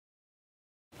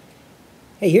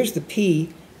Hey, here's the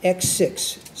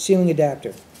PX6 ceiling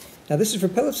adapter. Now this is for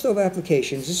pellet stove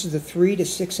applications. This is the 3 to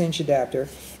 6 inch adapter,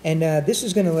 and this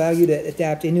is going to allow you to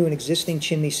adapt into an existing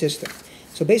chimney system.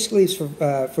 So basically it's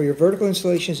for your vertical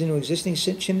installations into an existing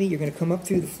chimney. You're going to come up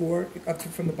through the floor,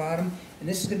 from the bottom, and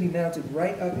this is going to be mounted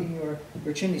right up in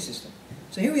your chimney system.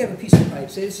 So here we have a piece of pipe.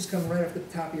 Say this is coming right off the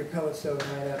top of your pellet stove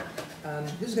and right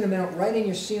up. This is going to mount right in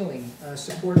your ceiling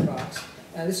support box.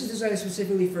 This is designed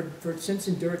specifically for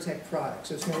Simpson Duratec products.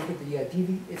 So it's going to work with the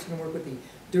it's going to work with the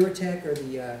Duratec or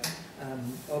the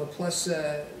all the Plus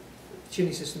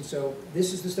chimney system. So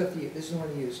this is the stuff this is the one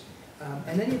to use.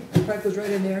 And then your pipe goes right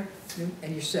in there,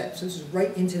 and you're set. So this is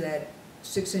right into that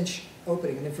 6 inch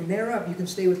opening. And then from there up, you can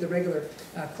stay with the regular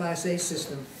Class A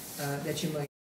system that you might.